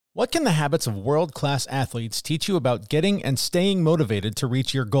What can the habits of world-class athletes teach you about getting and staying motivated to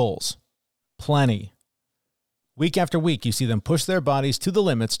reach your goals? Plenty. Week after week, you see them push their bodies to the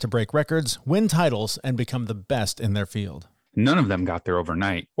limits to break records, win titles, and become the best in their field. None of them got there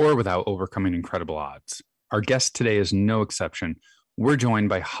overnight or without overcoming incredible odds. Our guest today is no exception. We're joined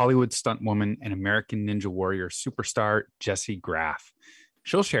by Hollywood stuntwoman and American Ninja Warrior superstar Jessie Graff.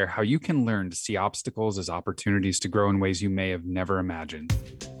 She'll share how you can learn to see obstacles as opportunities to grow in ways you may have never imagined.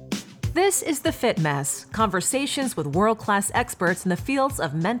 This is The Fit Mess, conversations with world-class experts in the fields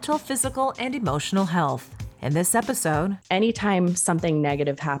of mental, physical, and emotional health. In this episode, anytime something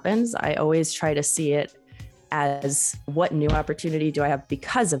negative happens, I always try to see it as what new opportunity do I have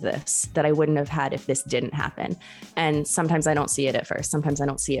because of this that I wouldn't have had if this didn't happen. And sometimes I don't see it at first. Sometimes I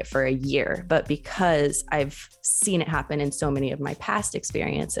don't see it for a year. But because I've seen it happen in so many of my past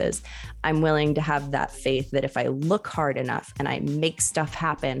experiences, I'm willing to have that faith that if I look hard enough and I make stuff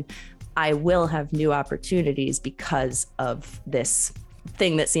happen, I will have new opportunities because of this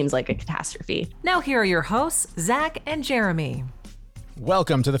thing that seems like a catastrophe. Now here are your hosts, Zach and Jeremy.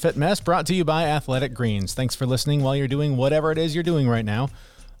 Welcome to The Fit Mess, brought to you by Athletic Greens. Thanks for listening while you're doing whatever it is you're doing right now.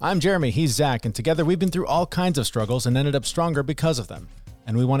 I'm Jeremy, he's Zach, and together we've been through all kinds of struggles and ended up stronger because of them.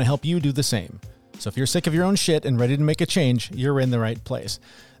 And we want to help you do the same. So if you're sick of your own shit and ready to make a change, you're in the right place.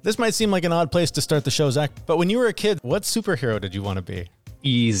 This might seem like an odd place to start the show, Zach, but when you were a kid, what superhero did you want to be?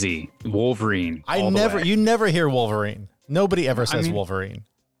 Easy. Wolverine. You never hear Wolverine. Nobody ever says Wolverine.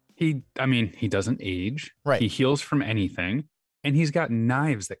 He doesn't age. Right. He heals from anything. And he's got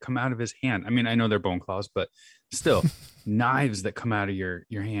knives that come out of his hand. I mean, I know they're bone claws, but still, knives that come out of your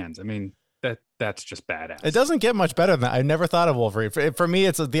hands. I mean, that's just badass. It doesn't get much better than that. I never thought of Wolverine. For me,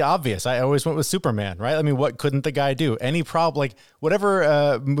 it's the obvious. I always went with Superman, right? I mean, what couldn't the guy do? Any problem, like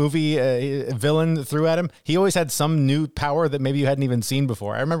whatever movie villain threw at him, he always had some new power that maybe you hadn't even seen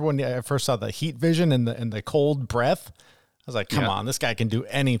before. I remember when I first saw the heat vision and the cold breath. I was like, come on, this guy can do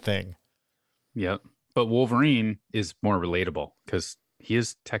anything. Yep. But Wolverine is more relatable because he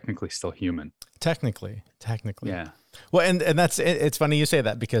is technically still human. Technically. Yeah. Well, and it's funny you say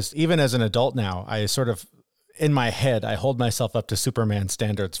that because even as an adult now, I sort of, in my head, I hold myself up to Superman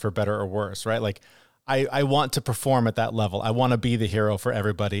standards for better or worse, right? Like I want to perform at that level. I want to be the hero for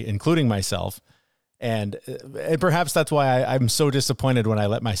everybody, including myself. And perhaps that's why I'm so disappointed when I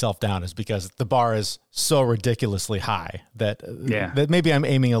let myself down, is because the bar is so ridiculously high that maybe I'm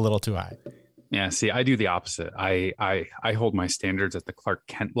aiming a little too high. Yeah, see, I do the opposite. I hold my standards at the Clark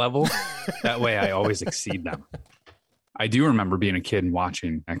Kent level. That way I always exceed them. I do remember being a kid and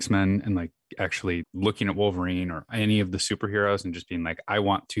watching X-Men and like actually looking at Wolverine or any of the superheroes and just being like, I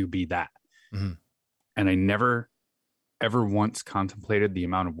want to be that. Mm-hmm. And I never, ever once contemplated the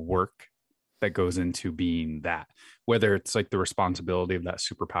amount of work that goes into being that, whether it's like the responsibility of that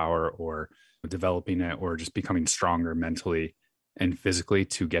superpower or developing it or just becoming stronger mentally and physically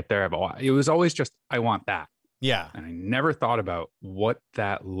to get there. It was always just, I want that. Yeah. And I never thought about what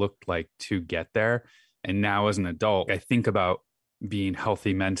that looked like to get there. And now as an adult, I think about being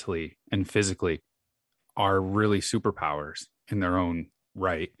healthy mentally and physically are really superpowers in their own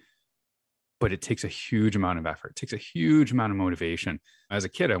right. But it takes a huge amount of effort. It takes a huge amount of motivation. As a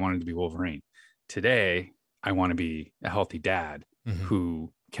kid, I wanted to be Wolverine. Today, I want to be a healthy dad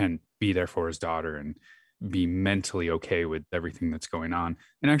who can be there for his daughter and be mentally okay with everything that's going on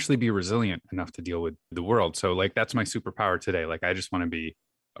and actually be resilient enough to deal with the world. So like, that's my superpower today. Like, I just want to be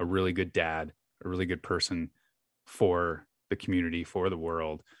a really good dad, a really good person for the community, for the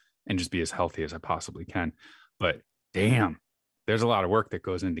world, and just be as healthy as I possibly can. But damn, there's a lot of work that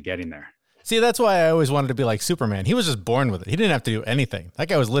goes into getting there. See, that's why I always wanted to be like Superman. He was just born with it. He didn't have to do anything. That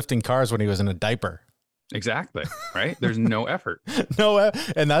guy was lifting cars when he was in a diaper. Exactly. Right. There's no effort.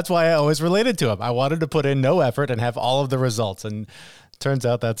 And that's why I always related to him. I wanted to put in no effort and have all of the results. And turns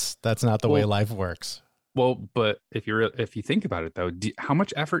out that's not the way life works. Well, but if you think about it, though, how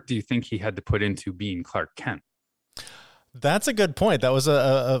much effort do you think he had to put into being Clark Kent? That's a good point. That was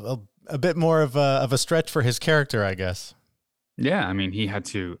a bit more of a stretch for his character, I guess. Yeah. I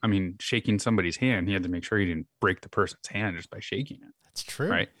mean, shaking somebody's hand, he had to make sure he didn't break the person's hand just by shaking it. That's true.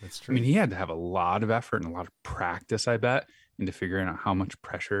 Right. That's true. I mean, he had to have a lot of effort and a lot of practice, I bet, into figuring out how much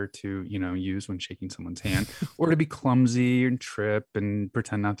pressure to, use when shaking someone's hand or to be clumsy and trip and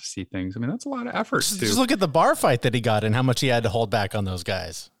pretend not to see things. I mean, that's a lot of effort. Just look at the bar fight that he got and how much he had to hold back on those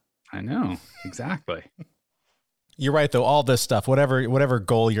guys. I know. Exactly. You're right, though. All this stuff, whatever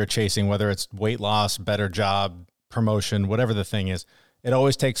goal you're chasing, whether it's weight loss, better job, promotion, whatever the thing is, it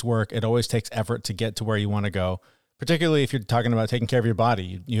always takes work. It always takes effort to get to where you want to go. Particularly if you're talking about taking care of your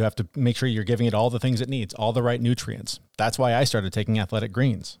body, you have to make sure you're giving it all the things it needs, all the right nutrients. That's why I started taking Athletic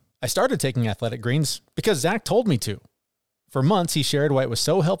Greens. I started taking Athletic Greens because Zach told me to. For months, he shared why it was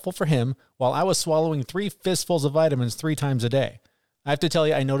so helpful for him while I was swallowing 3 fistfuls of vitamins 3 times a day. I have to tell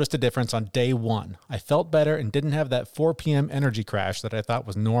you, I noticed a difference on day 1. I felt better and didn't have that 4 p.m. energy crash that I thought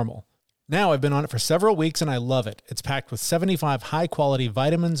was normal. Now I've been on it for several weeks and I love it. It's packed with 75 high-quality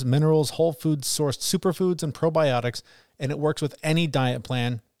vitamins, minerals, whole foods sourced superfoods, and probiotics, and it works with any diet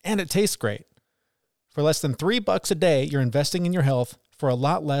plan, and it tastes great. For less than $3 a day, you're investing in your health for a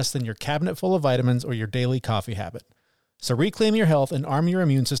lot less than your cabinet full of vitamins or your daily coffee habit. So reclaim your health and arm your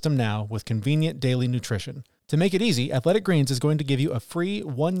immune system now with convenient daily nutrition. To make it easy, Athletic Greens is going to give you a free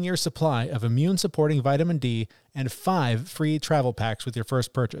 1-year supply of immune-supporting vitamin D and 5 free travel packs with your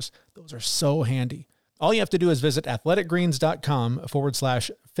first purchase. Those are so handy. All you have to do is visit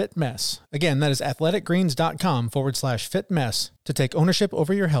athleticgreens.com/fitmess. Again, that is athleticgreens.com/fitmess to take ownership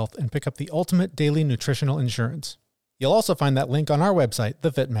over your health and pick up the ultimate daily nutritional insurance. You'll also find that link on our website,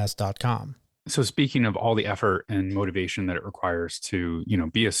 thefitmess.com. So speaking of all the effort and motivation that it requires to,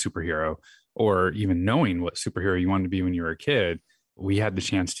 be a superhero, or even knowing what superhero you wanted to be when you were a kid, we had the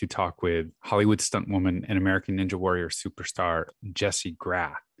chance to talk with Hollywood stuntwoman and American Ninja Warrior superstar Jessie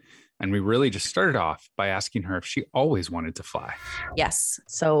Graff. And we really just started off by asking her if she always wanted to fly. Yes.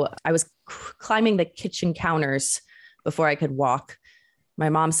 So I was climbing the kitchen counters before I could walk. My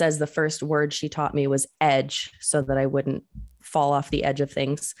mom says the first word she taught me was edge, so that I wouldn't fall off the edge of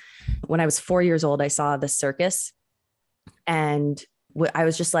things. When I was 4 years old, I saw the circus, and I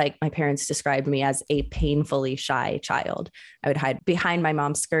was just like, my parents described me as a painfully shy child. I would hide behind my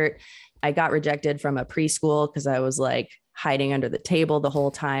mom's skirt. I got rejected from a preschool because I was like hiding under the table the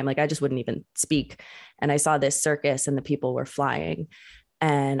whole time. Like I just wouldn't even speak. And I saw this circus and the people were flying.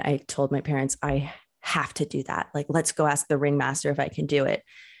 And I told my parents, I have to do that. Like, let's go ask the ringmaster if I can do it.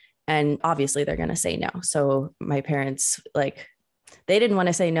 And obviously they're going to say no. So my parents, they didn't want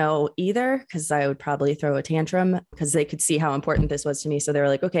to say no either, because I would probably throw a tantrum, because they could see how important this was to me. So they were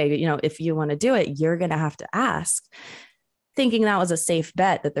like, okay, if you want to do it, you're going to have to ask, thinking that was a safe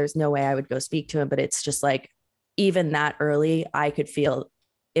bet, that there's no way I would go speak to him. But it's just like, even that early, I could feel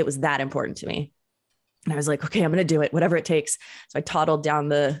it was that important to me. And I was like, okay, I'm going to do it, whatever it takes. So I toddled down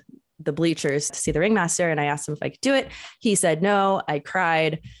the bleachers to see the ringmaster, and I asked him if I could do it. He said no. I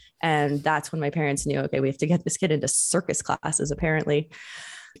cried. And that's when my parents knew, okay, we have to get this kid into circus classes, apparently.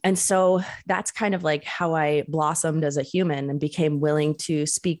 And so that's kind of like how I blossomed as a human and became willing to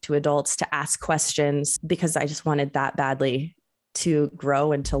speak to adults, to ask questions, because I just wanted that badly to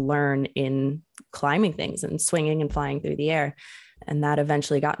grow and to learn in climbing things and swinging and flying through the air. And that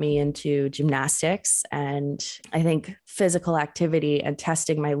eventually got me into gymnastics. And I think physical activity and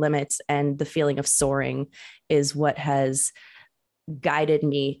testing my limits and the feeling of soaring is what has guided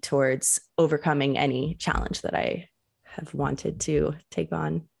me towards overcoming any challenge that I have wanted to take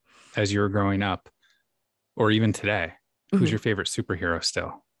on. As you were growing up, or even today, who's your favorite superhero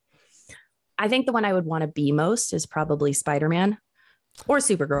still? I think the one I would want to be most is probably Spider-Man or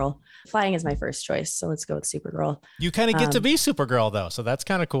Supergirl. Flying is my first choice, so let's go with Supergirl. You kind of get to be Supergirl, though, so that's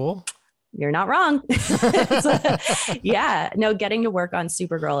kind of cool. You're not wrong. Getting to work on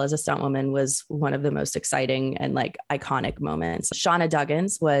Supergirl as a stuntwoman was one of the most exciting and iconic moments. Shauna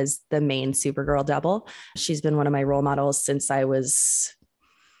Duggins was the main Supergirl double. She's been one of my role models since I was,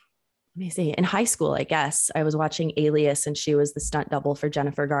 in high school, I guess. I was watching Alias, and she was the stunt double for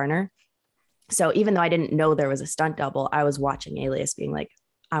Jennifer Garner. So even though I didn't know there was a stunt double, I was watching Alias being like,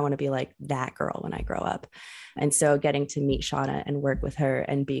 I want to be like that girl when I grow up. And so getting to meet Shauna and work with her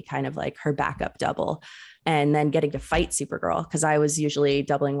and be kind of like her backup double, and then getting to fight Supergirl, because I was usually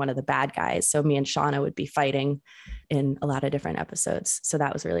doubling one of the bad guys. So me and Shauna would be fighting in a lot of different episodes. So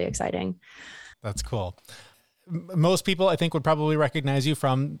that was really exciting. That's cool. Most people, I think, would probably recognize you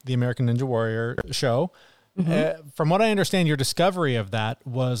from the American Ninja Warrior show. From what I understand, your discovery of that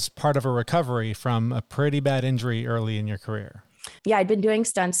was part of a recovery from a pretty bad injury early in your career. Yeah, I'd been doing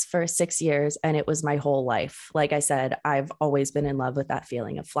stunts for 6 years, and it was my whole life. Like I said, I've always been in love with that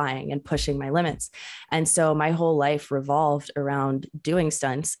feeling of flying and pushing my limits. And so my whole life revolved around doing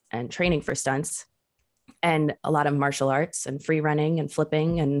stunts and training for stunts, and a lot of martial arts and free running and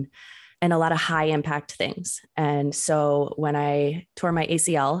flipping and a lot of high impact things. And so when I tore my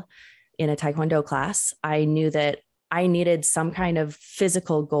ACL in a Taekwondo class, I knew that I needed some kind of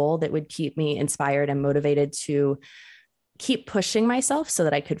physical goal that would keep me inspired and motivated to keep pushing myself so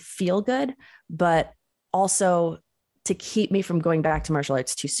that I could feel good, but also to keep me from going back to martial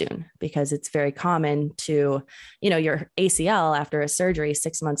arts too soon, because it's very common to, your ACL after a surgery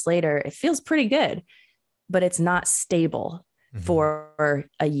 6 months later, it feels pretty good, but it's not stable for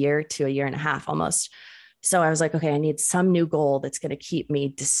a year to a year and a half almost. So I was like, okay, I need some new goal that's going to keep me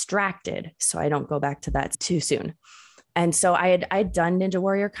distracted so I don't go back to that too soon. And so I'd done Ninja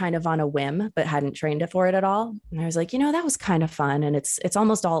Warrior kind of on a whim, but hadn't trained for it at all. And I was like, that was kind of fun. And it's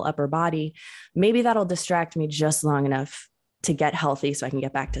almost all upper body. Maybe that'll distract me just long enough to get healthy so I can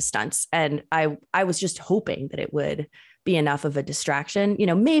get back to stunts. And I was just hoping that it would be enough of a distraction.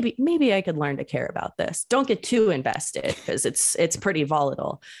 Maybe I could learn to care about this. Don't get too invested because it's pretty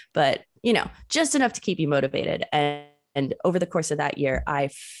volatile, but just enough to keep you motivated. And over the course of that year, I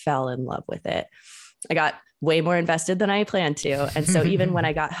fell in love with it. I got way more invested than I planned to. And so even when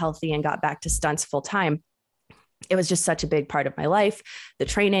I got healthy and got back to stunts full time, it was just such a big part of my life, the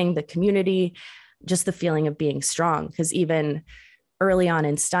training, the community, just the feeling of being strong. Because even early on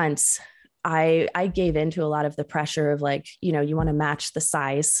in stunts, I gave into a lot of the pressure of like, you want to match the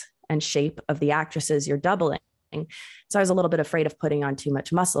size and shape of the actresses you're doubling. So I was a little bit afraid of putting on too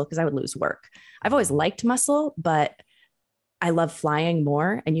much muscle because I would lose work. I've always liked muscle, but I love flying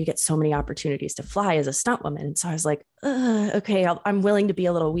more, and you get so many opportunities to fly as a stunt woman. And so I was like, okay, I'm willing to be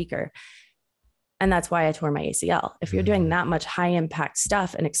a little weaker. And that's why I tore my ACL. If you're doing that much high impact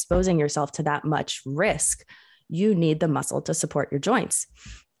stuff and exposing yourself to that much risk, you need the muscle to support your joints.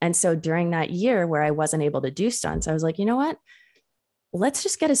 And so during that year where I wasn't able to do stunts, I was like, you know what? Let's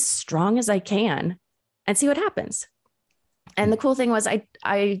just get as strong as I can and see what happens. And the cool thing was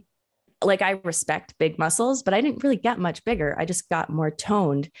I respect big muscles, but I didn't really get much bigger. I just got more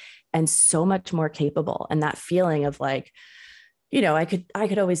toned and so much more capable. And that feeling of like, I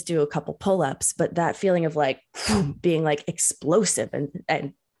could always do a couple pull-ups, but that feeling of like being like explosive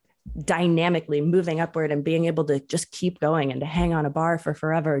and dynamically moving upward and being able to just keep going and to hang on a bar for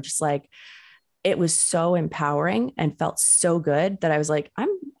forever, just like, it was so empowering and felt so good that I was like, I'm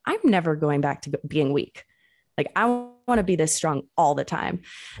never going back to being weak. Like, I want to be this strong all the time.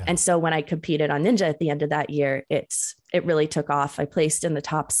 Yeah. And so when I competed on Ninja at the end of that year, it really took off. I placed in the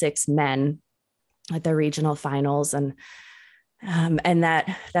top 6 men at the regional finals. And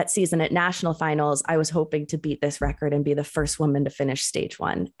that season at national finals, I was hoping to beat this record and be the first woman to finish stage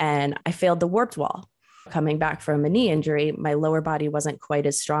 1. And I failed the warped wall. Coming back from a knee injury, my lower body wasn't quite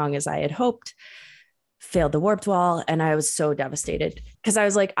as strong as I had hoped. Failed the warped wall. And I was so devastated because I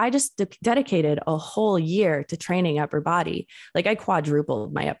was like, I just dedicated a whole year to training upper body. Like, I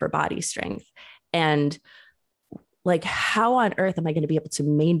quadrupled my upper body strength. And like, how on earth am I going to be able to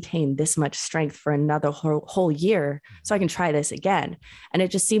maintain this much strength for another whole year so I can try this again? And it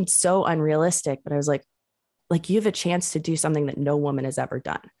just seemed so unrealistic. But I was like, you have a chance to do something that no woman has ever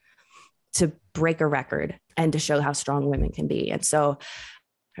done, to break a record and to show how strong women can be. And so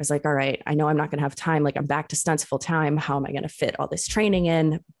I was like, all right, I know I'm not going to have time. Like, I'm back to stunts full time. How am I going to fit all this training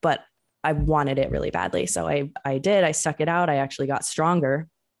in? But I wanted it really badly. So I did. I stuck it out. I actually got stronger.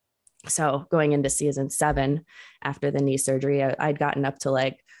 So going into season 7, after the knee surgery, I'd gotten up to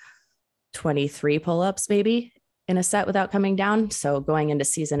like 23 pull-ups maybe in a set without coming down. So going into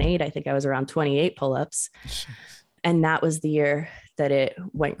season 8, I think I was around 28 pull-ups. And that was the year that it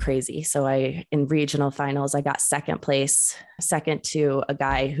went crazy. So in regional finals, I got second place, second to a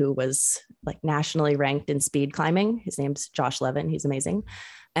guy who was like nationally ranked in speed climbing. His name's Josh Levin. He's amazing.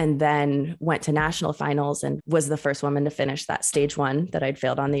 And then went to national finals and was the first woman to finish that stage 1 that I'd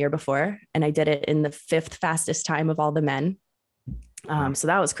failed on the year before. And I did it in the 5th fastest time of all the men. So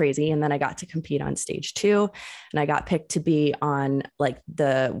that was crazy. And then I got to compete on stage 2, and I got picked to be on like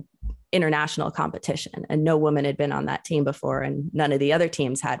the international competition, and no woman had been on that team before, and none of the other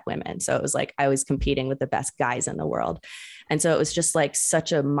teams had women. So it was like, I was competing with the best guys in the world. And so it was just like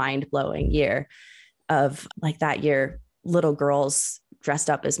such a mind-blowing year of like, that year, little girls dressed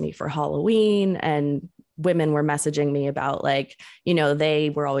up as me for Halloween, and women were messaging me about like,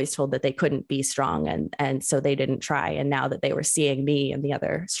 they were always told that they couldn't be strong. And so they didn't try. And now that they were seeing me and the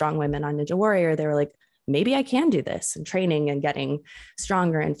other strong women on Ninja Warrior, they were like, maybe I can do this, and training and getting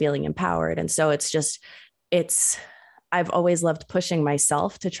stronger and feeling empowered. And so I've always loved pushing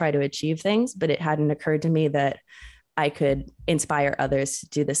myself to try to achieve things, but it hadn't occurred to me that I could inspire others to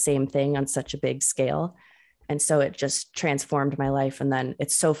do the same thing on such a big scale. And so it just transformed my life. And then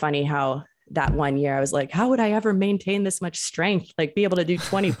it's so funny how that one year I was like, how would I ever maintain this much strength? Like, be able to do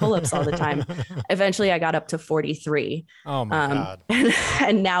 20 pull-ups all the time. Eventually I got up to 43. Oh my God.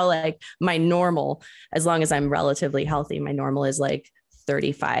 And now like my normal, as long as I'm relatively healthy, my normal is like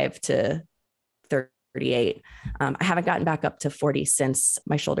 35 to 38. I haven't gotten back up to 40 since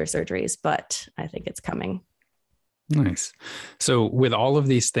my shoulder surgeries, but I think it's coming. Nice. So with all of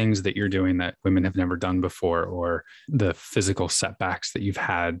these things that you're doing that women have never done before, or the physical setbacks that you've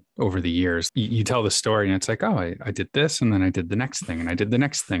had over the years, you tell the story and it's like, oh, I did this and then I did the next thing and I did the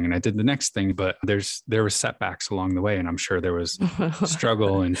next thing and I did the next thing. But there was setbacks along the way. And I'm sure there was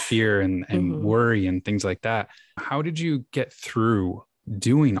struggle and fear and worry and things like that. How did you get through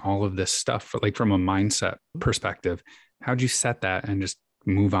doing all of this stuff, like from a mindset perspective? How'd you set that and just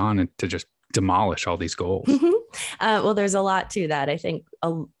move on and to just demolish all these goals? Well, there's a lot to that. I think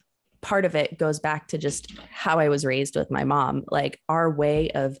a part of it goes back to just how I was raised with my mom. Like our way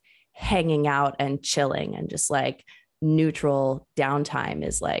of hanging out and chilling and just like neutral downtime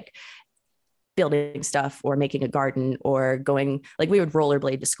is like building stuff or making a garden or going, like we would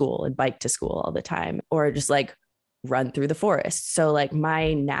rollerblade to school and bike to school all the time, or just like run through the forest. So like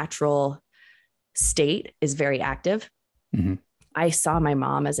my natural state is very active. Mm-hmm. I saw my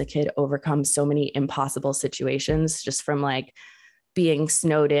mom as a kid overcome so many impossible situations just from like being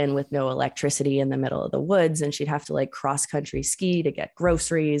snowed in with no electricity in the middle of the woods. And she'd have to like cross country ski to get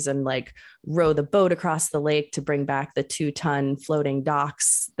groceries and like row the boat across the lake to bring back the 2-ton floating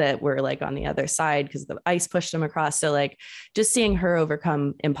docks that were like on the other side because the ice pushed them across. So like just seeing her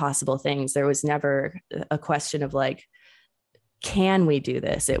overcome impossible things, there was never a question of like, can we do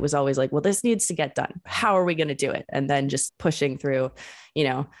this? It was always like, well, this needs to get done. How are we going to do it? And then just pushing through, you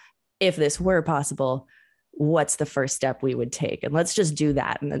know, if this were possible, what's the first step we would take? And let's just do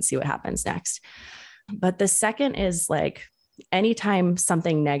that and then see what happens next. But the second is like, anytime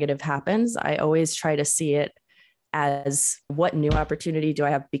something negative happens, I always try to see it as what new opportunity do I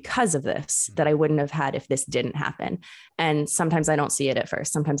have because of this that I wouldn't have had if this didn't happen. And sometimes I don't see it at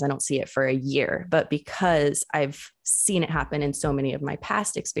first. Sometimes I don't see it for a year, but because I've seen it happen in so many of my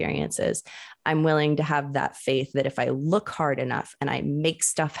past experiences, I'm willing to have that faith that if I look hard enough and I make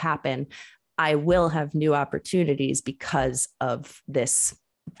stuff happen, I will have new opportunities because of this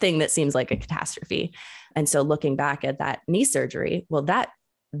thing that seems like a catastrophe. And so looking back at that knee surgery, well, that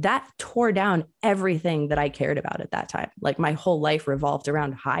tore down everything that I cared about at that time. Like my whole life revolved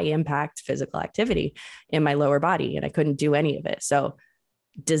around high impact physical activity in my lower body, and I couldn't do any of it. So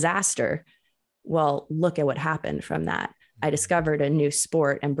disaster. Well, look at what happened from that. I discovered a new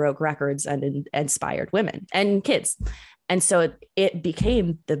sport and broke records and inspired women and kids. And so it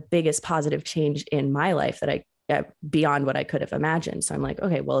became the biggest positive change in my life that I beyond what I could have imagined. So I'm like,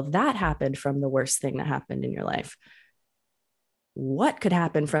 okay, well, if that happened from the worst thing that happened in your life, what could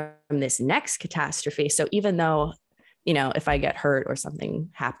happen from this next catastrophe? So even though, you know, if I get hurt or something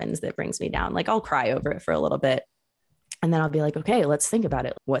happens that brings me down, like I'll cry over it for a little bit. And then I'll be like, okay, let's think about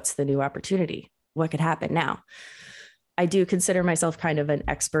it. What's the new opportunity? What could happen now? I do consider myself kind of an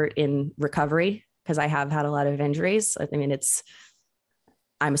expert in recovery because I have had a lot of injuries. I mean,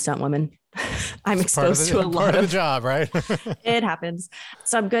 I'm a stunt woman. I'm exposed to a lot of the job, right? It happens.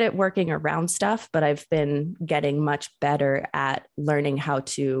 So I'm good at working around stuff, but I've been getting much better at learning how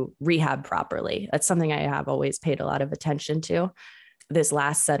to rehab properly. That's something I have always paid a lot of attention to. This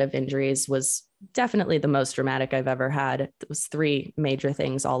last set of injuries was definitely the most dramatic I've ever had. It was 3 major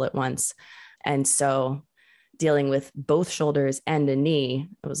things all at once. And so dealing with both shoulders and a knee,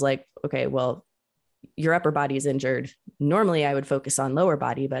 I was like, okay, well, your upper body is injured. Normally I would focus on lower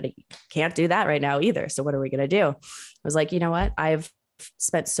body, but I can't do that right now either. So what are we going to do? I was like, you know what? I've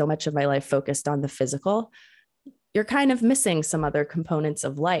spent so much of my life focused on the physical. You're kind of missing some other components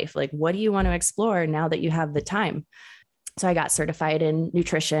of life. Like, what do you want to explore now that you have the time? So I got certified in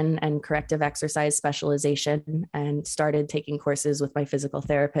nutrition and corrective exercise specialization and started taking courses with my physical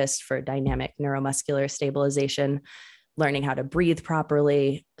therapist for dynamic neuromuscular stabilization, learning how to breathe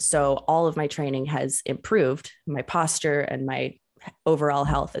properly. So all of my training has improved. My posture and my overall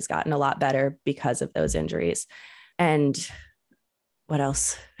health has gotten a lot better because of those injuries. And what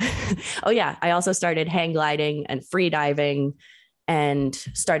else? Oh yeah. I also started hang gliding and free diving and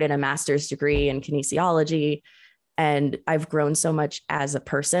started a master's degree in kinesiology. And I've grown so much as a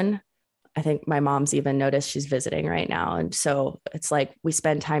person. I think my mom's even noticed. She's visiting right now. And so it's like, we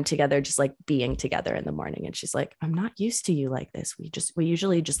spend time together, just like being together in the morning. And she's like, I'm not used to you like this. We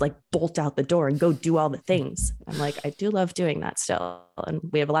usually just like bolt out the door and go do all the things. I'm like, I do love doing that still. And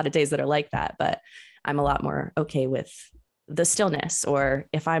we have a lot of days that are like that, but I'm a lot more okay with the stillness. Or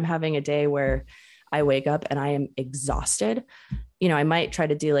if I'm having a day where I wake up and I am exhausted, you know, I might try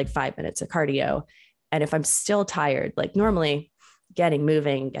to do like 5 minutes of cardio. And if I'm still tired, like normally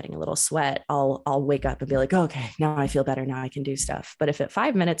moving, getting a little sweat, I'll wake up and be like, okay, now I feel better. Now I can do stuff. But if at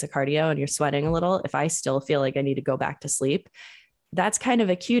 5 minutes of cardio and you're sweating a little, if I still feel like I need to go back to sleep, that's kind of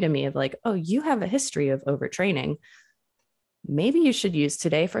a cue to me of like, oh, you have a history of overtraining. Maybe you should use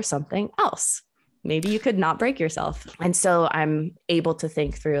today for something else. Maybe you could not break yourself. And so I'm able to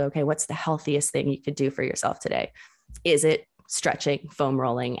think through, okay, what's the healthiest thing you could do for yourself today? Is it stretching, foam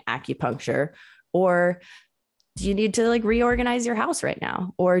rolling, acupuncture, or do you need to like reorganize your house right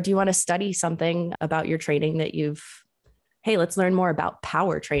now? Or do you want to study something about your training that hey, let's learn more about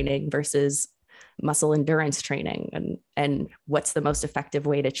power training versus muscle endurance training, and what's the most effective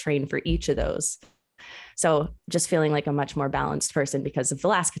way to train for each of those. So just feeling like a much more balanced person because of the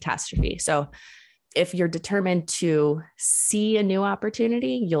last catastrophe. So if you're determined to see a new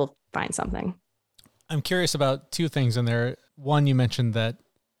opportunity, you'll find something. I'm curious about two things in there. One, you mentioned that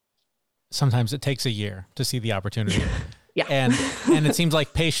sometimes it takes a year to see the opportunity. Yeah. And it seems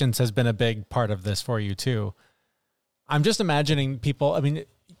like patience has been a big part of this for you too. I'm just imagining people, I mean,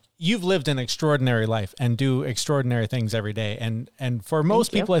 you've lived an extraordinary life and do extraordinary things every day. And for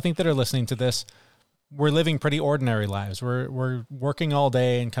most people, I think, that are listening to this, we're living pretty ordinary lives. We're working all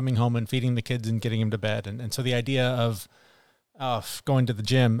day and coming home and feeding the kids and getting them to bed. And so the idea of going to the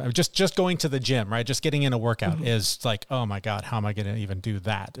gym, just going to the gym, right? Just getting in a workout is like, oh my God, how am I going to even do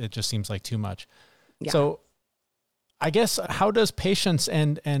that? It just seems like too much. Yeah. So I guess, how does patience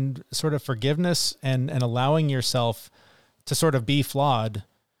and sort of forgiveness and allowing yourself to sort of be flawed,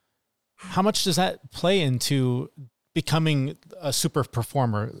 how much does that play into becoming a super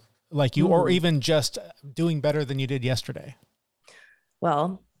performer like you, or even just doing better than you did yesterday?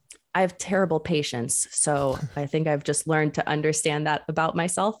 Well, I have terrible patience. So I think I've just learned to understand that about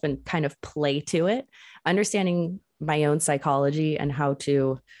myself and kind of play to it. Understanding my own psychology and how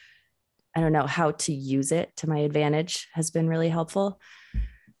to use it to my advantage has been really helpful.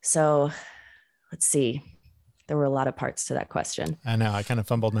 So let's see. There were a lot of parts to that question. I know. I kind of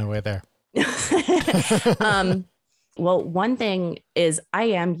fumbled my way there. Well, one thing is I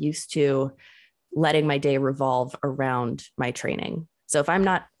am used to letting my day revolve around my training. So if I'm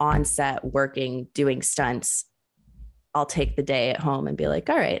not on set working, doing stunts, I'll take the day at home and be like,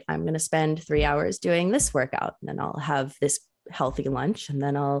 all right, I'm going to spend 3 hours doing this workout, and then I'll have this healthy lunch, and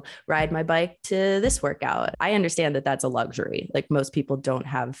then I'll ride my bike to this workout. I understand that that's a luxury. Like, most people don't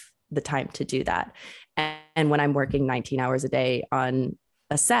have the time to do that. And when I'm working 19 hours a day on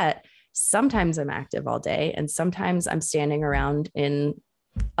a set, sometimes I'm active all day, and sometimes I'm standing around in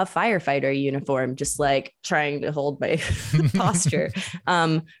a firefighter uniform, just like trying to hold my posture.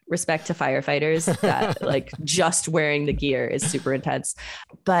 Respect to firefighters, that like just wearing the gear is super intense.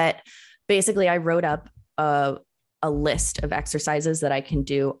 But basically, I wrote up a list of exercises that I can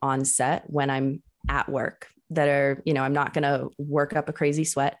do on set when I'm at work that are, I'm not going to work up a crazy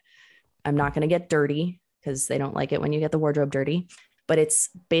sweat. I'm not going to get dirty, because they don't like it when you get the wardrobe dirty. But it's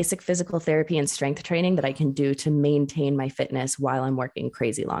basic physical therapy and strength training that I can do to maintain my fitness while I'm working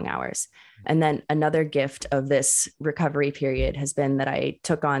crazy long hours. And then another gift of this recovery period has been that I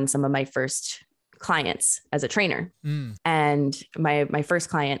took on some of my first clients as a trainer. And my first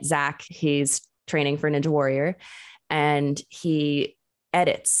client, Zach, he's training for Ninja Warrior, and he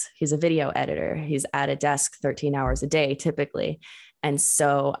edits. He's a video editor. He's at a desk 13 hours a day, typically. And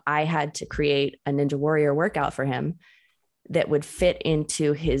so I had to create a Ninja Warrior workout for him that would fit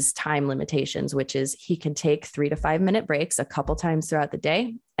into his time limitations, which is he can take 3 to 5 minute breaks a couple times throughout the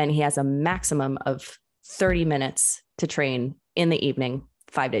day. And he has a maximum of 30 minutes to train in the evening,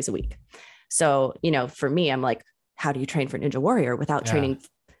 5 days a week. So, for me, I'm like, how do you train for Ninja Warrior without training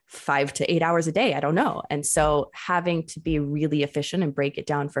 5 to 8 hours a day? I don't know. And so having to be really efficient and break it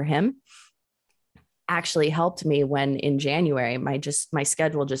down for him actually helped me when in January, my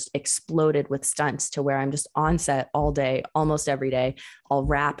schedule just exploded with stunts to where I'm just on set all day, almost every day. I'll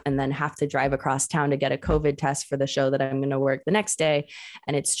wrap and then have to drive across town to get a COVID test for the show that I'm going to work the next day.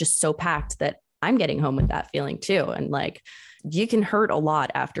 And it's just so packed that I'm getting home with that feeling too. And like, you can hurt a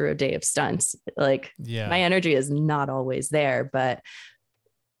lot after a day of stunts. Like, my energy is not always there, but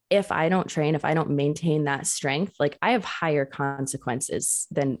if I don't train, if I don't maintain that strength, like, I have higher consequences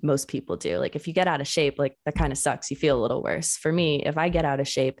than most people do. Like, if you get out of shape, like, that kind of sucks. You feel a little worse. For me, if I get out of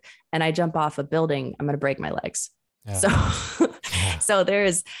shape and I jump off a building, I'm going to break my legs. Yeah. So there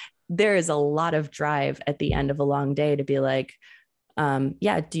is a lot of drive at the end of a long day to be like, do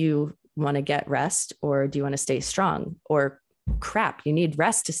you want to get rest, or do you want to stay strong? Or crap, you need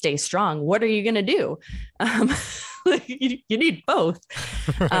rest to stay strong. What are you going to do? You need both.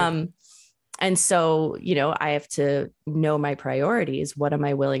 Right. And so, I have to know my priorities. What am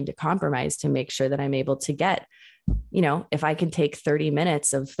I willing to compromise to make sure that I'm able to get, if I can take 30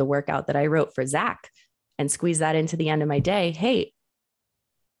 minutes of the workout that I wrote for Zach and squeeze that into the end of my day. Hey,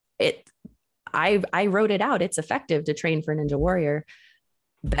 I wrote it out. It's effective to train for Ninja Warrior.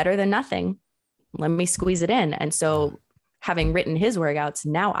 Better than nothing. Let me squeeze it in. And so having written his workouts,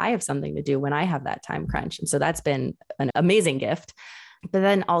 now I have something to do when I have that time crunch. And so that's been an amazing gift. But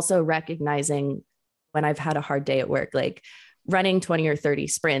then also recognizing when I've had a hard day at work, like running 20 or 30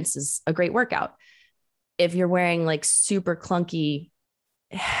 sprints is a great workout. If you're wearing like super clunky,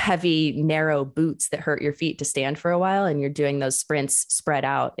 heavy, narrow boots that hurt your feet to stand for a while, and you're doing those sprints spread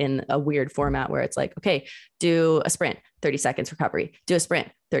out in a weird format where it's like, okay, do a sprint, 30 seconds recovery, do a sprint,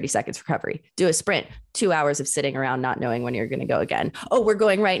 30 seconds recovery, do a sprint, 2 hours of sitting around not knowing when you're going to go again. Oh, we're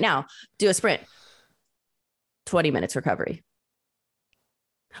going right now. Do a sprint, 20 minutes recovery.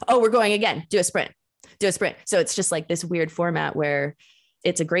 Oh, we're going again. Do a sprint. Do a sprint. So it's just like this weird format where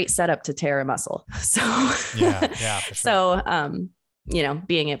it's a great setup to tear a muscle. So, yeah, for sure. So,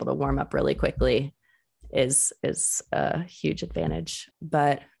 being able to warm up really quickly is a huge advantage.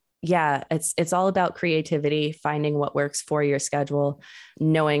 But yeah, it's all about creativity, finding what works for your schedule,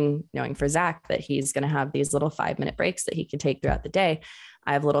 knowing for Zach that he's going to have these little 5-minute breaks that he can take throughout the day.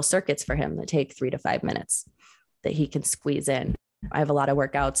 I have little circuits for him that take 3 to 5 minutes that he can squeeze in. I have a lot of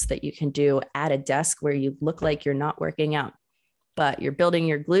workouts that you can do at a desk where you look like you're not working out, but you're building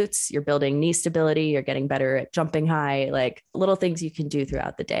your glutes, you're building knee stability, you're getting better at jumping high, like little things you can do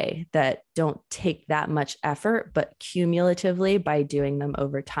throughout the day that don't take that much effort, but cumulatively by doing them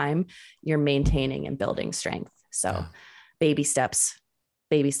over time, you're maintaining and building strength. So baby steps,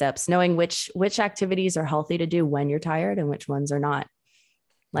 knowing which activities are healthy to do when you're tired and which ones are not.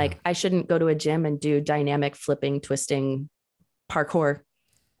 Like I shouldn't go to a gym and do dynamic flipping, twisting, parkour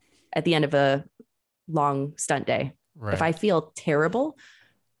at the end of a long stunt day. Right. If I feel terrible,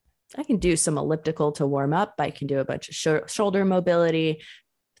 I can do some elliptical to warm up. I can do a bunch of shoulder mobility,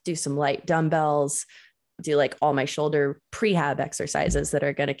 do some light dumbbells, do like all my shoulder prehab exercises that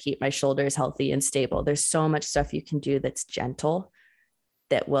are going to keep my shoulders healthy and stable. There's so much stuff you can do that's gentle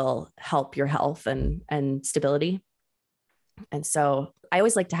that will help your health and stability. And so I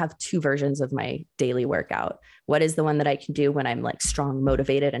always like to have 2 versions of my daily workout. What is the one that I can do when I'm like strong,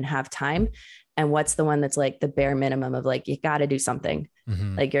 motivated, and have time? And what's the one that's like the bare minimum of like, you got to do something.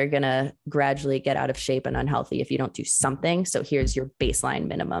 Mm-hmm. Like you're going to gradually get out of shape and unhealthy if you don't do something. So here's your baseline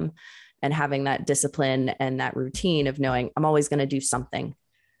minimum, and having that discipline and that routine of knowing I'm always going to do something.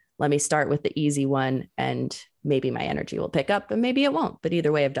 Let me start with the easy one and maybe my energy will pick up and maybe it won't, but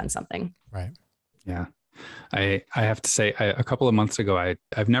either way I've done something. Right. Yeah. I have to say a couple of months ago,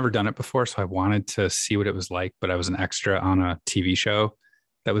 I've never done it before. So I wanted to see what it was like, but I was an extra on a TV show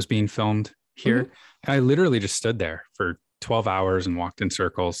that was being filmed here. Mm-hmm. I literally just stood there for 12 hours and walked in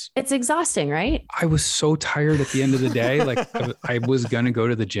circles. It's exhausting, right? I was so tired at the end of the day. Like I was going to go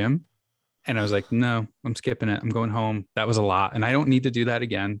to the gym and I was like, no, I'm skipping it. I'm going home. That was a lot. And I don't need to do that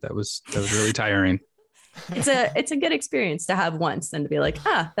again. That was really tiring. It's a good experience to have once and to be like,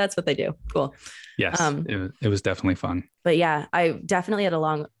 that's what they do. Cool. Yes. It was definitely fun. But yeah, I definitely had a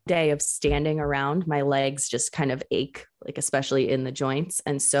long day of standing around. My legs just kind of ache, like especially in the joints.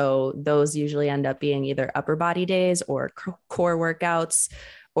 And so those usually end up being either upper body days or core workouts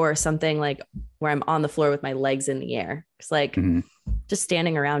or something like where I'm on the floor with my legs in the air. It's like just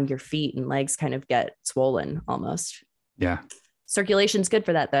standing around, your feet and legs kind of get swollen almost. Yeah. Circulation's good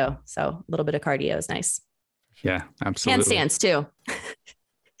for that though. So a little bit of cardio is nice. Yeah, absolutely. Handstands too.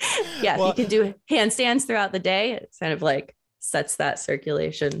 Yeah. Well, if you can do handstands throughout the day, it's kind of like sets that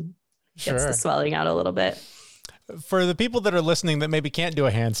circulation, gets the swelling out a little bit. For the people that are listening that maybe can't do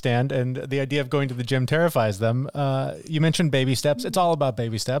a handstand and the idea of going to the gym terrifies them, you mentioned baby steps. It's all about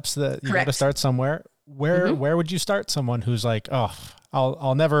baby steps. That you got to start somewhere. Where would you start someone who's like, oh,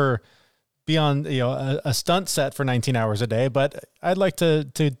 I'll never be on a stunt set for 19 hours a day, but I'd like to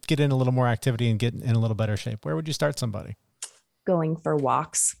get in a little more activity and get in a little better shape. Where would you start somebody? Going for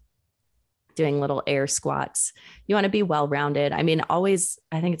walks, doing little air squats. You want to be well-rounded. I mean,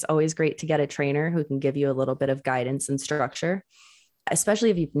 I think it's always great to get a trainer who can give you a little bit of guidance and structure, especially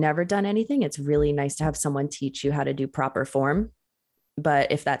if you've never done anything. It's really nice to have someone teach you how to do proper form.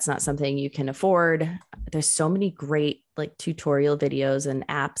 But if that's not something you can afford, there's so many great like tutorial videos and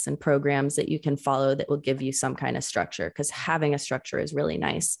apps and programs that you can follow that will give you some kind of structure, because having a structure is really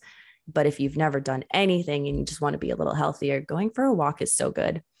nice. But if you've never done anything and you just want to be a little healthier, going for a walk is so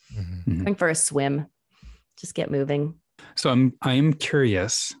good. Mm-hmm. Going for a swim, just get moving. So I'm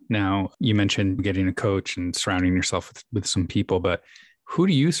curious now. You mentioned getting a coach and surrounding yourself with some people, but who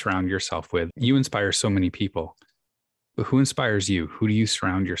do you surround yourself with? You inspire so many people, but who inspires you? Who do you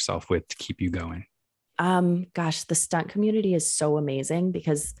surround yourself with to keep you going? The stunt community is so amazing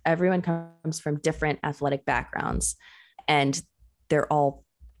because everyone comes from different athletic backgrounds and they're all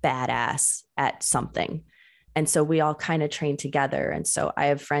badass at something. And so we all kind of train together. And so I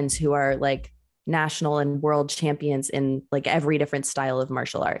have friends who are like national and world champions in like every different style of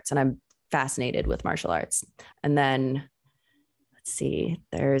martial arts. And I'm fascinated with martial arts. And then let's see,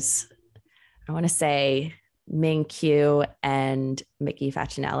 I want to say Ming Q and Mickey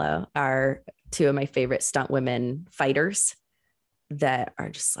Facinello are two of my favorite stunt women fighters that are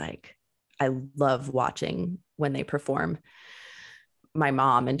just like, I love watching when they perform. My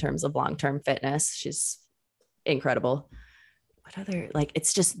mom, in terms of long-term fitness, she's incredible. What other, like,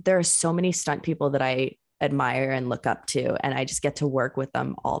 it's just, there are so many stunt people that I admire and look up to, and I just get to work with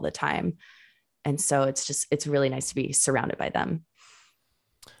them all the time. And so it's really nice to be surrounded by them.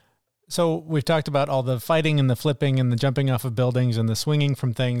 So we've talked about all the fighting and the flipping and the jumping off of buildings and the swinging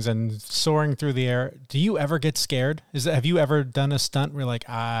from things and soaring through the air. Do you ever get scared? Have you ever done a stunt where you're like,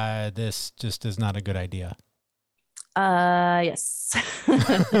 this just is not a good idea? Yes.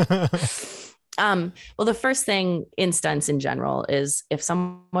 Well, the first thing in stunts in general is if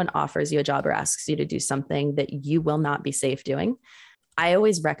someone offers you a job or asks you to do something that you will not be safe doing, I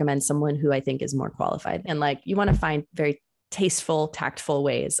always recommend someone who I think is more qualified. And like, you want to find very tasteful, tactful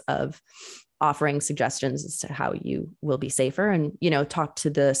ways of offering suggestions as to how you will be safer, and, you know, talk to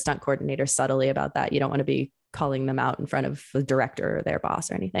the stunt coordinator subtly about that. You don't want to be calling them out in front of the director or their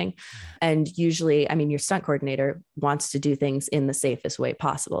boss or anything. And usually, I mean, your stunt coordinator wants to do things in the safest way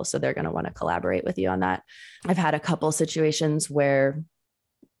possible. So they're going to want to collaborate with you on that. I've had a couple situations where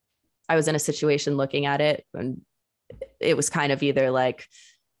I was in a situation looking at it, and it was kind of either like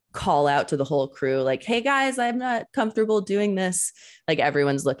call out to the whole crew, like, hey guys, I'm not comfortable doing this. Like,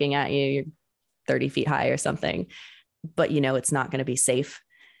 everyone's looking at you, you're 30 feet high or something, but you know, it's not going to be safe.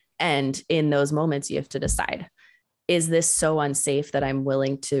 And in those moments, you have to decide, is this so unsafe that I'm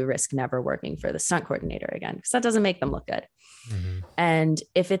willing to risk never working for the stunt coordinator again? Because that doesn't make them look good. Mm-hmm. And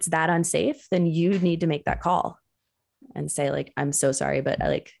if it's that unsafe, then you need to make that call and say, like, I'm so sorry, but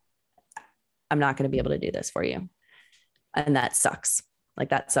I'm not going to be able to do this for you. And that sucks. Like,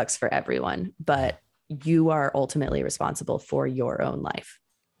 that sucks for everyone, but you are ultimately responsible for your own life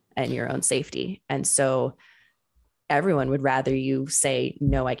and your own safety. And so everyone would rather you say,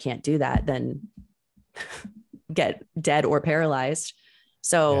 no, I can't do that, than get dead or paralyzed.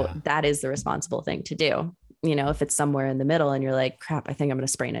 So that is the responsible thing to do. You know, if it's somewhere in the middle and you're like, crap, I think I'm going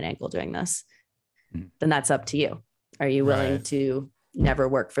to sprain an ankle doing this, then that's up to you. Are you willing to never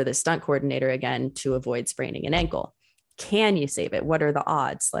work for the stunt coordinator again to avoid spraining an ankle? Can you save it? What are the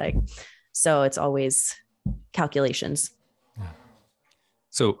odds? Like, so it's always calculations.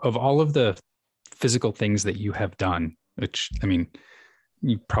 So of all of the physical things that you have done, which, I mean,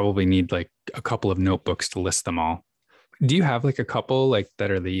 you probably need like a couple of notebooks to list them all. Do you have like a couple like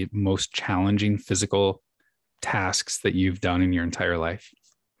that are the most challenging physical tasks that you've done in your entire life?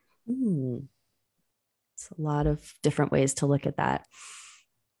 It's a lot of different ways to look at that.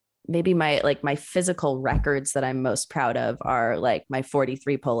 Maybe my physical records that I'm most proud of are like my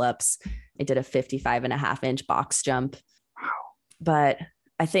 43 pull-ups. I did a 55.5-inch box jump. Wow. But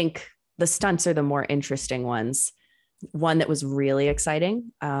I think the stunts are the more interesting ones. One that was really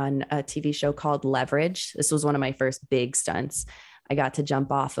exciting on a TV show called Leverage. This was one of my first big stunts. I got to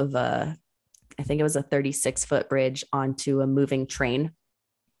jump off of I think it was a 36-foot bridge onto a moving train.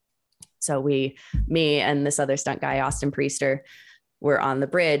 So me and this other stunt guy, Austin Priester, were on the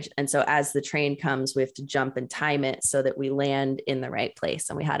bridge. And so as the train comes, we have to jump and time it so that we land in the right place.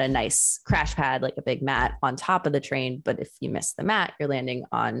 And we had a nice crash pad, like a big mat on top of the train. But if you miss the mat, you're landing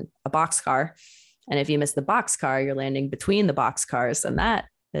on a boxcar. And if you miss the boxcar, you're landing between the boxcars, and that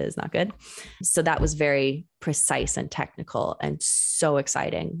is not good. So that was very precise and technical and so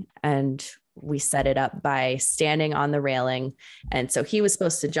exciting. And we set it up by standing on the railing. And so he was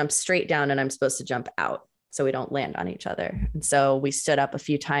supposed to jump straight down and I'm supposed to jump out, so we don't land on each other. And so we stood up a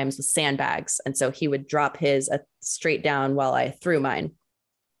few times with sandbags. And so he would drop his straight down while I threw mine.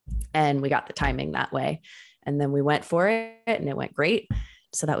 And we got the timing that way. And then we went for it and it went great.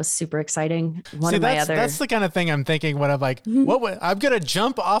 So that was super exciting. That's the kind of thing I'm thinking when I'm like, I'm going to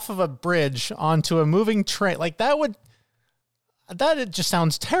jump off of a bridge onto a moving train. Like that it just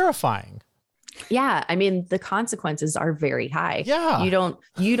sounds terrifying. Yeah. I mean, the consequences are very high. Yeah. You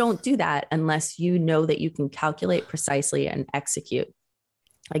don't do that unless you know that you can calculate precisely and execute.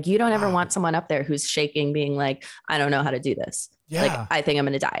 Like, you don't ever want someone up there who's shaking, being like, I don't know how to do this. Yeah. Like, I think I'm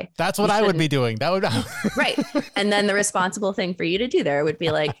going to die. That's what I would be doing. That would right. And then the responsible thing for you to do there would be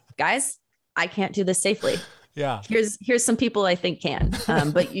like, guys, I can't do this safely. Yeah. Here's some people I think can.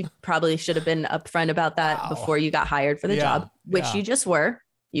 But you probably should have been upfront about that before you got hired for the job, which you just were.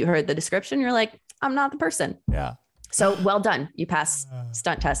 You heard the description. You're like, I'm not the person. Yeah. So well done. You pass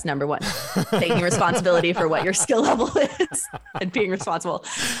stunt test number 1, taking responsibility for what your skill level is and being responsible.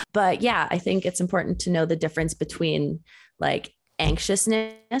 But yeah, I think it's important to know the difference between like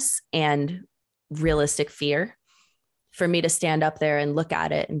anxiousness and realistic fear. For me to stand up there and look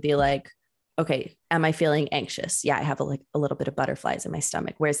at it and be like, okay, am I feeling anxious? Yeah, I have a little bit of butterflies in my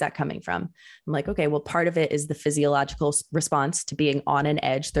stomach. Where's that coming from? I'm like, okay, well, part of it is the physiological response to being on an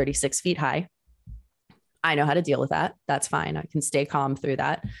edge 36 feet high. I know how to deal with that. That's fine. I can stay calm through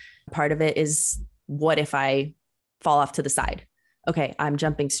that. Part of it is, what if I fall off to the side? Okay, I'm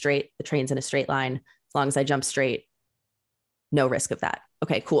jumping straight. The train's in a straight line. As long as I jump straight, no risk of that.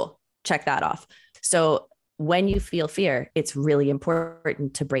 Okay, cool. Check that off. So when you feel fear, it's really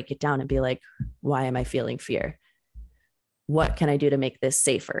important to break it down and be like, why am I feeling fear? What can I do to make this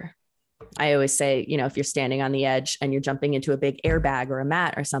safer? I always say, if you're standing on the edge and you're jumping into a big airbag or a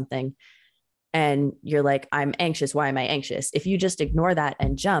mat or something, and you're like, I'm anxious. Why am I anxious? If you just ignore that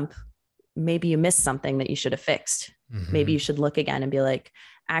and jump, maybe you missed something that you should have fixed. Mm-hmm. Maybe you should look again and be like,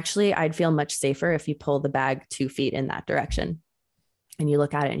 actually, I'd feel much safer if you pull the bag 2 feet in that direction. And you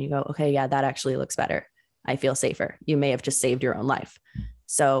look at it and you go, okay, yeah, that actually looks better. I feel safer. You may have just saved your own life.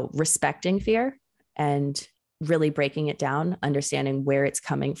 So respecting fear and really breaking it down, understanding where it's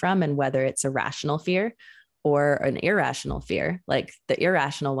coming from and whether it's a rational fear or an irrational fear. Like the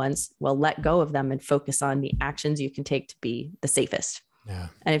irrational ones, well, let go of them and focus on the actions you can take to be the safest. Yeah.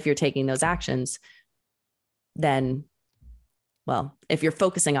 And if you're taking those actions, then, well, if you're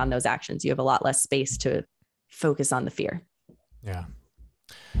focusing on those actions, you have a lot less space to focus on the fear. Yeah.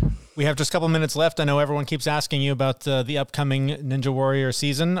 We have just a couple minutes left. I know everyone keeps asking you about the upcoming Ninja Warrior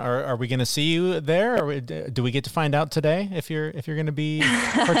season. Are we going to see you there? Or do we get to find out today if you're going to be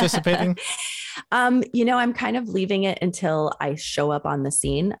participating? I'm kind of leaving it until I show up on the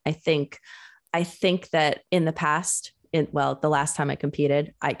scene. I think that in the past, the last time I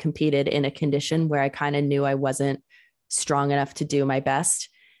competed in a condition where I kind of knew I wasn't strong enough to do my best.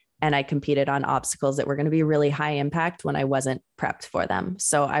 And I competed on obstacles that were going to be really high impact when I wasn't prepped for them.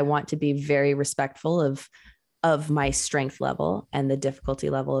 So I want to be very respectful of my strength level and the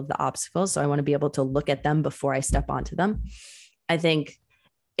difficulty level of the obstacles. So I want to be able to look at them before I step onto them. I think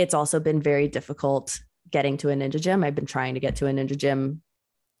it's also been very difficult getting to a ninja gym. I've been trying to get to a ninja gym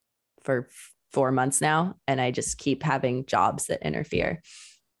for 4 months now, and I just keep having jobs that interfere.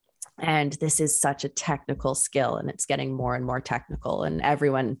 And this is such a technical skill, and it's getting more and more technical, and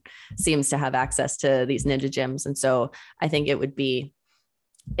everyone seems to have access to these ninja gyms. And so I think it wouldn't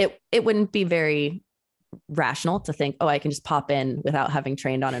be very rational to think, oh, I can just pop in without having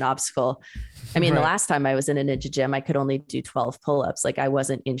trained on an obstacle. I mean, The last time I was in a ninja gym, I could only do 12 pull-ups. Like I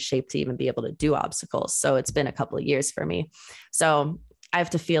wasn't in shape to even be able to do obstacles. So it's been a couple of years for me. So I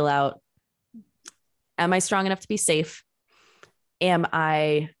have to feel out, am I strong enough to be safe? Am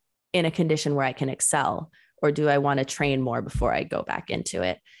I in a condition where I can excel, or do I want to train more before I go back into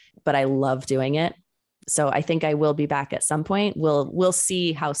it? But I love doing it. So I think I will be back at some point. We'll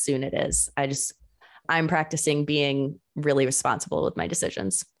see how soon it is. I'm practicing being really responsible with my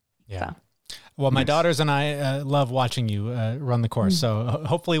decisions. Yeah. So. Well, my daughters and I love watching you run the course. So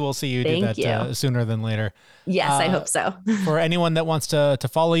hopefully we'll see you do that sooner than later. Yes, I hope so. For anyone that wants to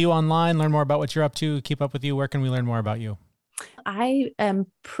follow you online, learn more about what you're up to, keep up with you, where can we learn more about you? I am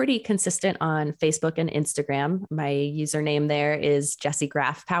pretty consistent on Facebook and Instagram. My username there is Jessie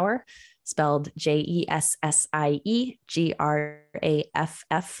Graff Power, spelled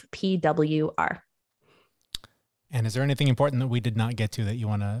JessieGraffPWR. And is there anything important that we did not get to that you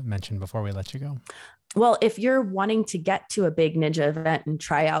want to mention before we let you go? Well, if you're wanting to get to a big ninja event and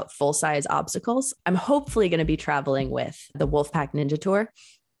try out full-size obstacles, I'm hopefully going to be traveling with the Wolfpack Ninja Tour.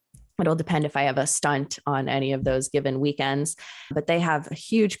 It'll depend if I have a stunt on any of those given weekends, but they have a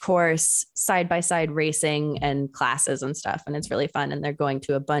huge course, side-by-side racing and classes and stuff. And it's really fun. And they're going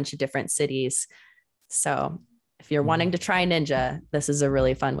to a bunch of different cities. So if you're wanting to try ninja, this is a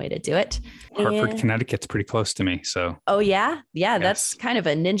really fun way to do it. Hartford, Connecticut's pretty close to me. So. Oh yeah. Yeah. Yes. That's kind of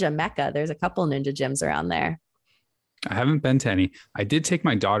a ninja mecca. There's a couple ninja gyms around there. I haven't been to any. I did take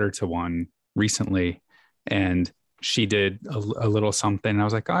my daughter to one recently, and she did a little something. I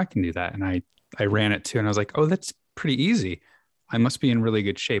was like, oh, I can do that. And I ran it too. And I was like, oh, that's pretty easy. I must be in really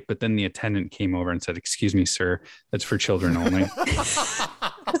good shape. But then the attendant came over and said, excuse me, sir, that's for children only.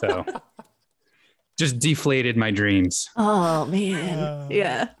 So just deflated my dreams. Oh man.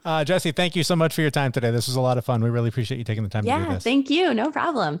 Yeah. Jessie, thank you so much for your time today. This was a lot of fun. We really appreciate you taking the time to do this. Yeah, thank you. No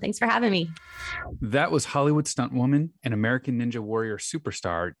problem. Thanks for having me. That was Hollywood stunt woman and American Ninja Warrior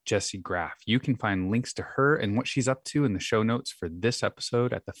superstar, Jessie Graff. You can find links to her and what she's up to in the show notes for this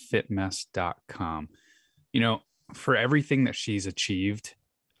episode at thefitmess.com. for everything that she's achieved,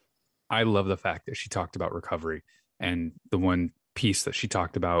 I love the fact that she talked about recovery. And the one piece that she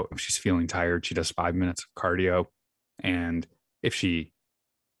talked about, if she's feeling tired, she does 5 minutes of cardio. And if she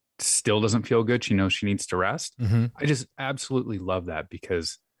still doesn't feel good, she knows she needs to rest. Mm-hmm. I just absolutely love that,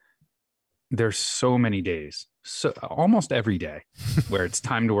 because there's so many days, so almost every day, where it's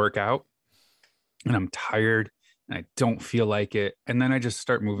time to work out and I'm tired and I don't feel like it. And then I just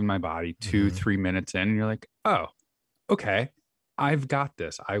start moving my body 2-3 minutes in, and you're like, oh, okay, I've got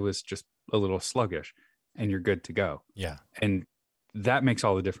this. I was just a little sluggish, and you're good to go. Yeah. And that makes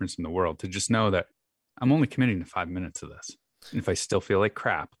all the difference in the world, to just know that I'm only committing to 5 minutes of this. And if I still feel like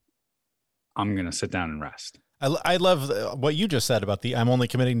crap, I'm going to sit down and rest. I love what you just said about I'm only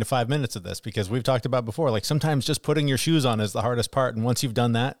committing to 5 minutes of this, because we've talked about before, like sometimes just putting your shoes on is the hardest part. And once you've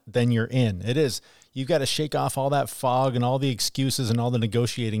done that, then you're in. It is. You've got to shake off all that fog and all the excuses and all the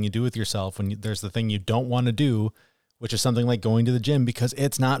negotiating you do with yourself when there's the thing you don't want to do, which is something like going to the gym, because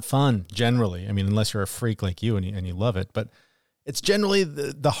it's not fun generally. I mean, unless you're a freak like you and you love it, but it's generally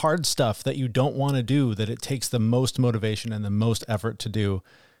the hard stuff that you don't want to do that it takes the most motivation and the most effort to do.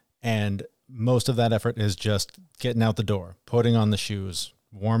 And most of that effort is just getting out the door, putting on the shoes,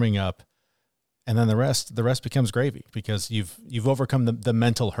 warming up, and then the rest becomes gravy, because you've overcome the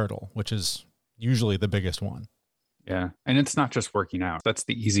mental hurdle, which is usually the biggest one. Yeah. And it's not just working out. That's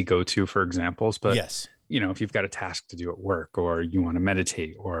the easy go-to for examples. But yes, if you've got a task to do at work, or you want to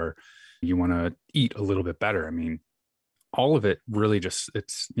meditate, or you want to eat a little bit better, I mean, all of it really just,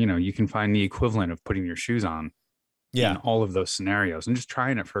 it's, you can find the equivalent of putting your shoes on in all of those scenarios, and just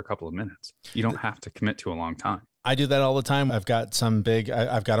trying it for a couple of minutes. You don't have to commit to a long time. I do that all the time. I've got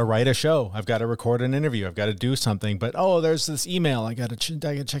I've got to write a show. I've got to record an interview. I've got to do something, but there's this email. I got to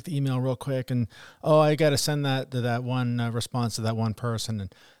check the email real quick. And I got to send that to that one response to that one person.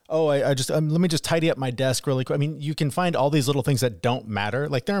 And I just, let me just tidy up my desk really quick. I mean, you can find all these little things that don't matter.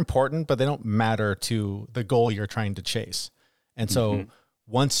 Like, they're important, but they don't matter to the goal you're trying to chase. And so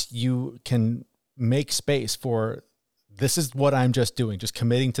once you can make space for, this is what I'm just doing, just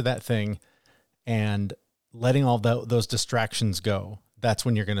committing to that thing and letting all those distractions go, that's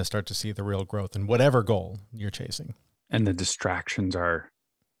when you're going to start to see the real growth in whatever goal you're chasing. And the distractions are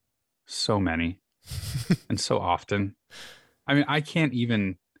so many and so often. I mean, I can't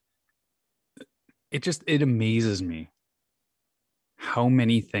even, it amazes me how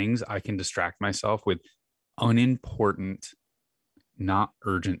many things I can distract myself with, unimportant, not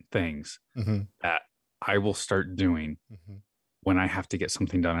urgent things that I will start doing when I have to get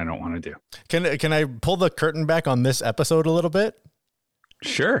something done I don't want to do. Can I pull the curtain back on this episode a little bit?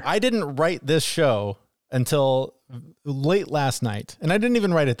 Sure. I didn't write this show until late last night, and I didn't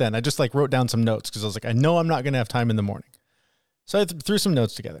even write it then. I just wrote down some notes, because I was like, I know I'm not going to have time in the morning. So I threw some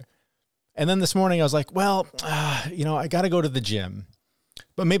notes together. And then this morning I was like, well, I got to go to the gym,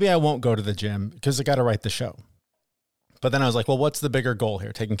 but maybe I won't go to the gym because I got to write the show. But then I was like, well, what's the bigger goal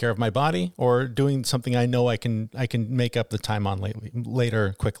here? Taking care of my body, or doing something I know I can make up the time on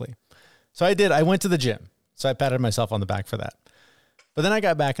later quickly. So I did. I went to the gym. So I patted myself on the back for that. But then I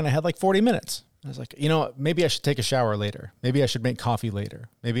got back and I had 40 minutes. I was like, maybe I should take a shower later. Maybe I should make coffee later.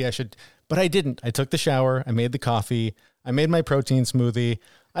 Maybe I should, but I didn't. I took the shower. I made the coffee. I made my protein smoothie.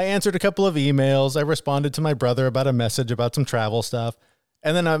 I answered a couple of emails. I responded to my brother about a message about some travel stuff.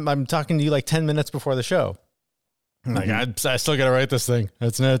 And then I'm talking to you 10 minutes before the show. I still got to write this thing.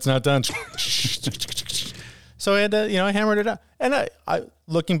 It's not done. So I had to, I hammered it out. And I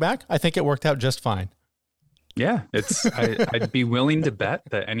looking back, I think it worked out just fine. Yeah, I'd be willing to bet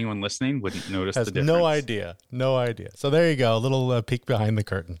that anyone listening wouldn't notice the difference. No idea. So there you go, a little peek behind the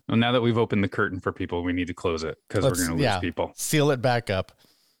curtain. Well, now that we've opened the curtain for people, we need to close it, because we're going to lose people. Seal it back up.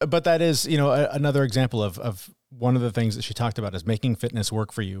 But that is, another example of one of the things that she talked about is making fitness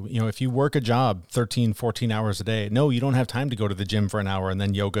work for you. If you work a job 13, 14 hours a day, no, you don't have time to go to the gym for an hour and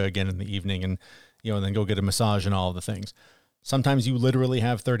then yoga again in the evening and, and then go get a massage and all of the things. Sometimes you literally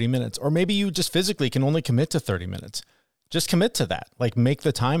have 30 minutes, or maybe you just physically can only commit to 30 minutes. Just commit to that. Make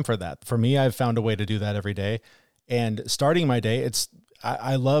the time for that. For me, I've found a way to do that every day. And starting my day,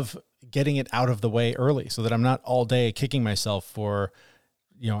 I love getting it out of the way early so that I'm not all day kicking myself for,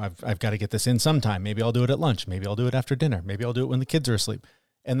 I've got to get this in sometime. Maybe I'll do it at lunch. Maybe I'll do it after dinner. Maybe I'll do it when the kids are asleep.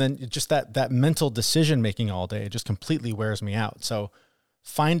 And then just that mental decision making all day, it just completely wears me out. So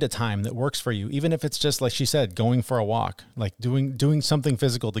find a time that works for you, even if it's just, like she said, going for a walk, doing something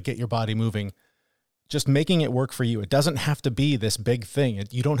physical to get your body moving, just making it work for you. It doesn't have to be this big thing.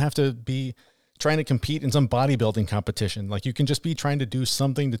 You don't have to be trying to compete in some bodybuilding competition. You can just be trying to do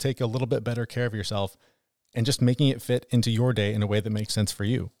something to take a little bit better care of yourself and just making it fit into your day in a way that makes sense for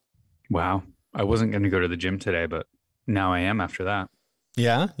you. Wow. I wasn't going to go to the gym today, but now I am after that.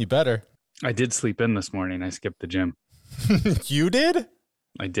 Yeah, you better. I did sleep in this morning. I skipped the gym. You did?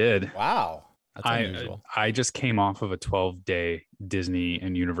 I did. Wow. That's unusual. I just came off of a 12-day Disney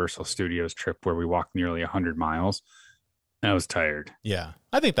and Universal Studios trip where we walked nearly 100 miles. I was tired. Yeah.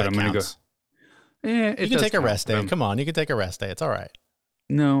 I think that But I'm going to counts. go. Yeah, You can take a rest day. Come on, you can take a rest day. It's all right.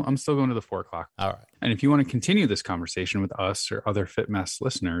 No, I'm still going to the 4 o'clock. All right. And if you want to continue this conversation with us or other Fit Mess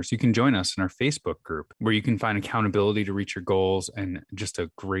listeners, you can join us in our Facebook group where you can find accountability to reach your goals and just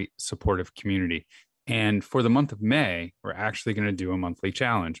a great supportive community. And for the month of May, we're actually going to do a monthly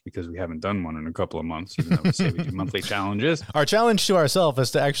challenge because we haven't done one in a couple of months, even though we say we do monthly challenges. Our challenge to ourselves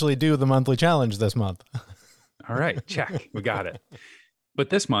is to actually do the monthly challenge this month. All right, check. We got it. But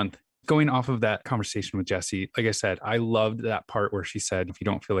this month, going off of that conversation with Jessie, like I said, I loved that part where she said, if you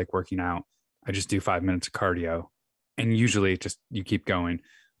don't feel like working out, I just do 5 minutes of cardio. And usually just you keep going.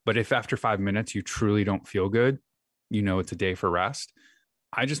 But if after 5 minutes you truly don't feel good, you know it's a day for rest.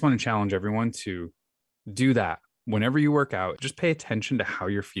 I just want to challenge everyone to do that. Whenever you work out, just pay attention to how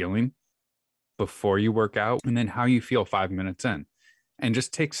you're feeling before you work out and then how you feel 5 minutes in. And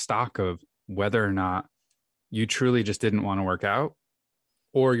just take stock of whether or not you truly just didn't want to work out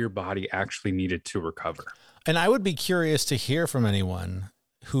or your body actually needed to recover. And I would be curious to hear from anyone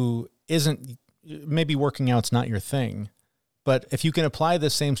who isn't, maybe working out's not your thing, but if you can apply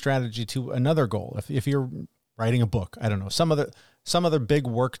this same strategy to another goal, if you're writing a book, I don't know, some other big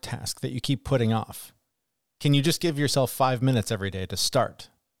work task that you keep putting off, can you just give yourself 5 minutes every day to start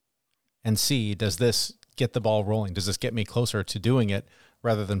and see, does this get the ball rolling? Does this get me closer to doing it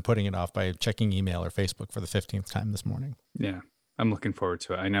rather than putting it off by checking email or Facebook for the 15th time this morning? Yeah. I'm looking forward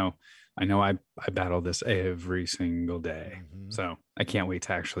to it. I know I battle this every single day. Mm-hmm. So I can't wait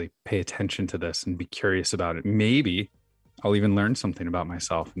to actually pay attention to this and be curious about it. Maybe I'll even learn something about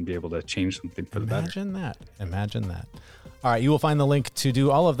myself and be able to change something for the better. Imagine that. All right. You will find the link to do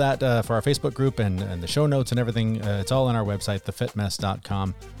all of that for our Facebook group and the show notes and everything. It's all on our website,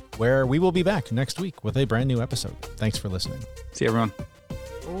 thefitmess.com, where we will be back next week with a brand new episode. Thanks for listening. See you, everyone.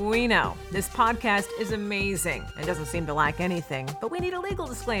 We know this podcast is amazing and doesn't seem to lack anything, but we need a legal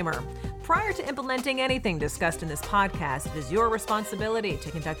disclaimer. Prior to implementing anything discussed in this podcast, it is your responsibility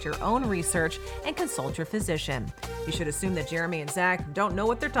to conduct your own research and consult your physician. You should assume that Jeremy and Zach don't know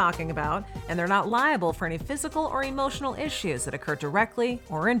what they're talking about, and they're not liable for any physical or emotional issues that occur directly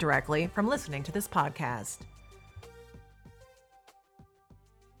or indirectly from listening to this podcast.